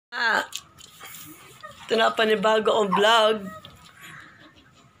Ito na panibago kong vlog.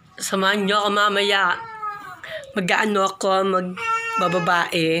 Samahan nyo ako mamaya. Mag-ano ako,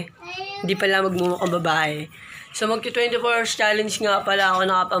 magbababae. Hindi pala magmumukhang babae. So magti 24 hours challenge nga pala ako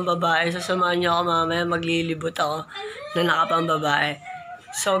nakapambabae. So samahan nyo ako mamaya, maglilibot ako na nakapambabae.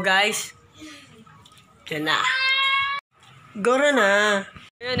 So guys, yan na. Gora na.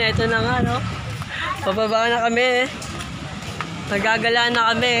 Ayan, eto na nga, no? Pababa na kami. Nagagala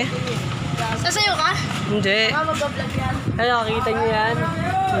na kami. Sasayo ka? Hindi. Mag-vlog yan. Ayun, nakikita nyo yan.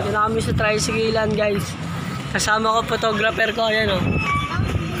 Dito na kami sa tricyclean, guys. Kasama ko, photographer ko. Ayan, oh.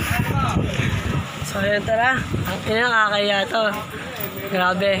 So, ayan, tara. Ang ina, nakakaya to.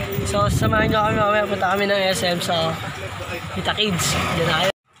 Grabe. So, samahan nyo kami. Mamaya punta kami ng SM. So, kita kids. Diyan na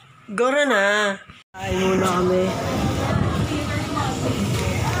kayo. Gora na. Kain muna kami.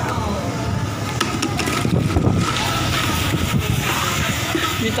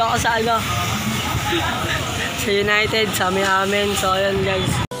 Dito ako sa sa United, sa amin. So, ayan guys.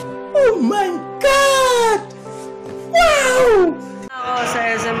 Oh my God! Wow! Ako sa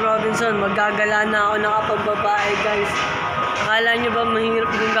SM Robinson, maggagala na ako nakapagbabae guys. Akala nyo ba mahirap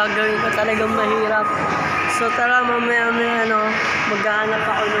yung gagawin ko? Talagang mahirap. So, tara mamaya maghahanap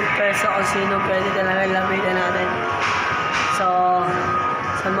ako ng peso kung sino pwede talaga lapitan natin. So,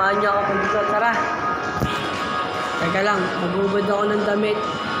 samahan nyo ako dito. Tara! Teka lang, magbubod ako ng damit.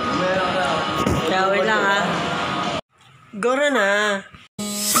 Kaya wait lang ha. Gora na.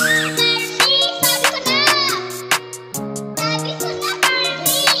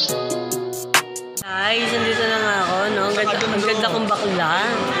 Guys, nandito na nga ako, no? Ang ganda kong bakla.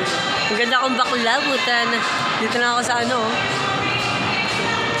 Ang ganda kong bakla, putan. Dito na ako sa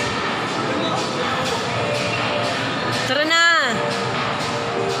Tara na!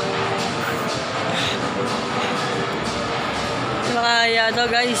 Nakakaya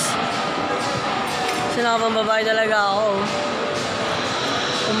to guys. Kasi nakapambabae talaga ako.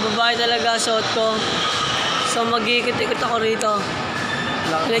 Pambabae talaga suot ko. So mag-iikot-ikot ako rito.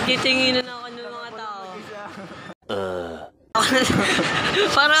 Nagtitinginan ako ng mga tao.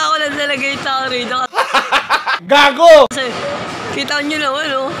 Parang ako lang talaga yung tao rito. Gago! Kasi kita nyo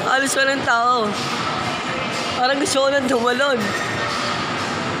naman, no? Halos walang tao. Parang gusto ko lang tumalon.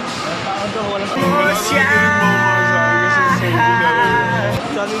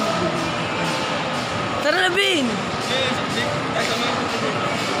 Tara na, Bin!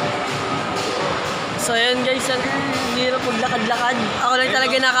 So ayan guys, ang hirap maglakad-lakad. Ako lang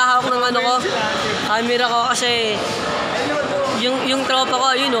talaga nakahawak ng camera ko kasi yung tropa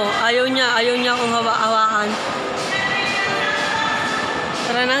ko, yun ayaw niya akong hawakan.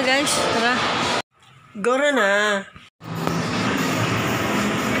 Tara na guys, tara. Gora na.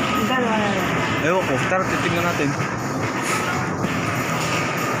 Ewan ko, tara titignan natin.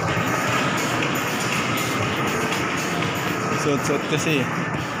 Suot-suot kasi.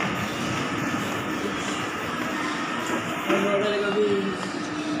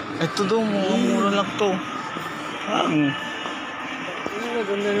 Ito daw, mura lang to.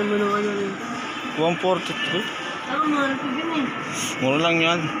 Maganda naman ang rin. 143? Mahal ko din eh. Mura lang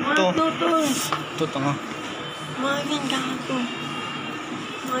yan. Ito. Ito, tanga. Mahal yan, gato.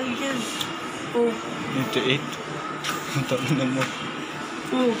 Mahal yan. Oh. 88. Ang tanga na mo.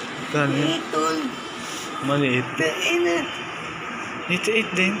 Oh. Tani. Itol. Maliit. Kainat.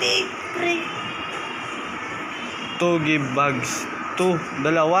 88 din. Pre. 2 gift bags. 2.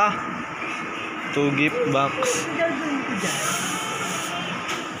 Dalawa. 2 gift box.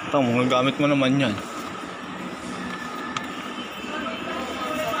 Ito, mga gamit mo naman yan.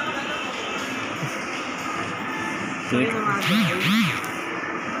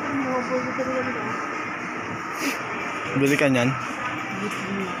 Bili ka niyan?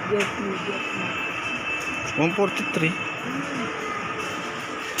 143.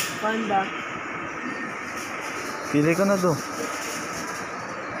 Panda. Pili ka na do.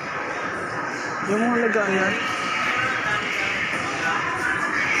 Yung mga lagayan.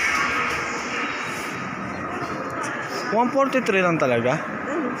 $143 lang talaga.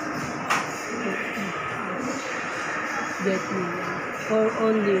 Get me. For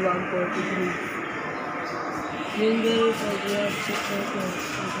only 143. Yun guys, I grab 6 photos.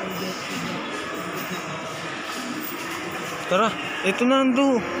 Tara, ito na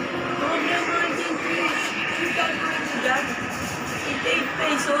ando. 88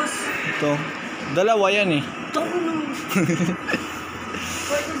 pesos. Ito. Dalawa yan eh. Tanong.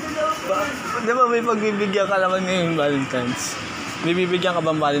 Di ba may pagbibigyan ka naman ngayong Valentine's? May bibigyan ka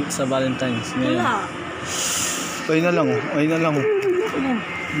ba sa Valentine's? Ngayon? Wala. Ayun na lang oh. Ayun na lang oh.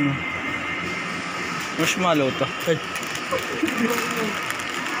 Marshmallow to. Ay.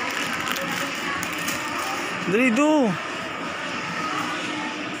 Dali, do.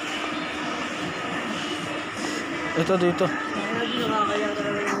 Ito, dito. Kaya di nakakaya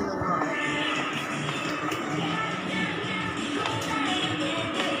talaga yung ginawa.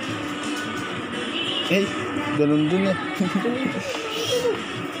 Eh, ganun din eh.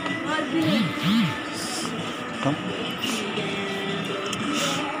 Huh?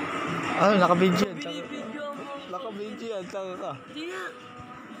 Ano, naka-video yan. Naka-video yan, taka ka. Hindi nga.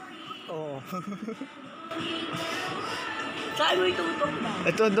 Oo. Saan mo itutok na?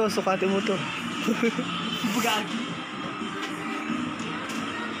 Ito, do, sukatin mo to. Bugagi.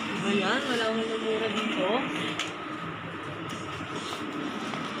 Diba yan? Wala akong namura dito.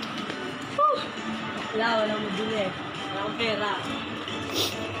 Walang mabili. Wala akong pera.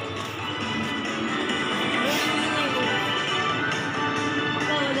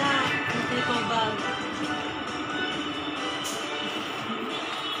 Wala. Hindi ko bag.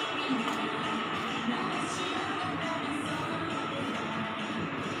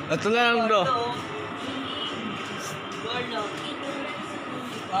 Ito lang, do.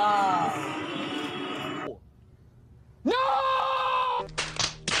 Wow. No!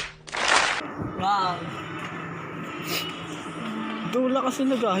 Wow. Do, wala kasi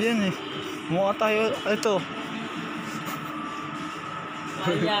nagayan eh. Mukha tayo, ito.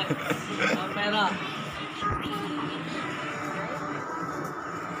 Ayan. Ang pera.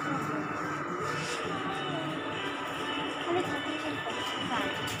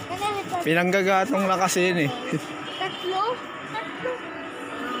 Pinanggagatong na kasi yun eh. Tatlo?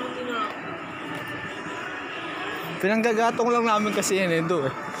 Pinanggagatong lang namin kasi yan eh, do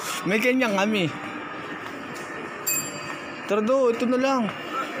eh. May ganyan kami. Tara, do, ito na lang.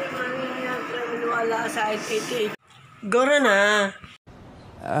 Wala sa 88. Gora na.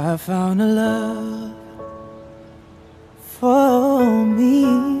 I found a love for me.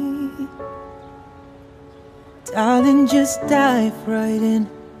 Darling, just dive right in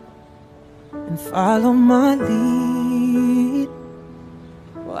and follow my lead.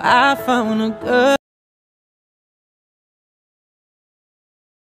 Well, I found a girl.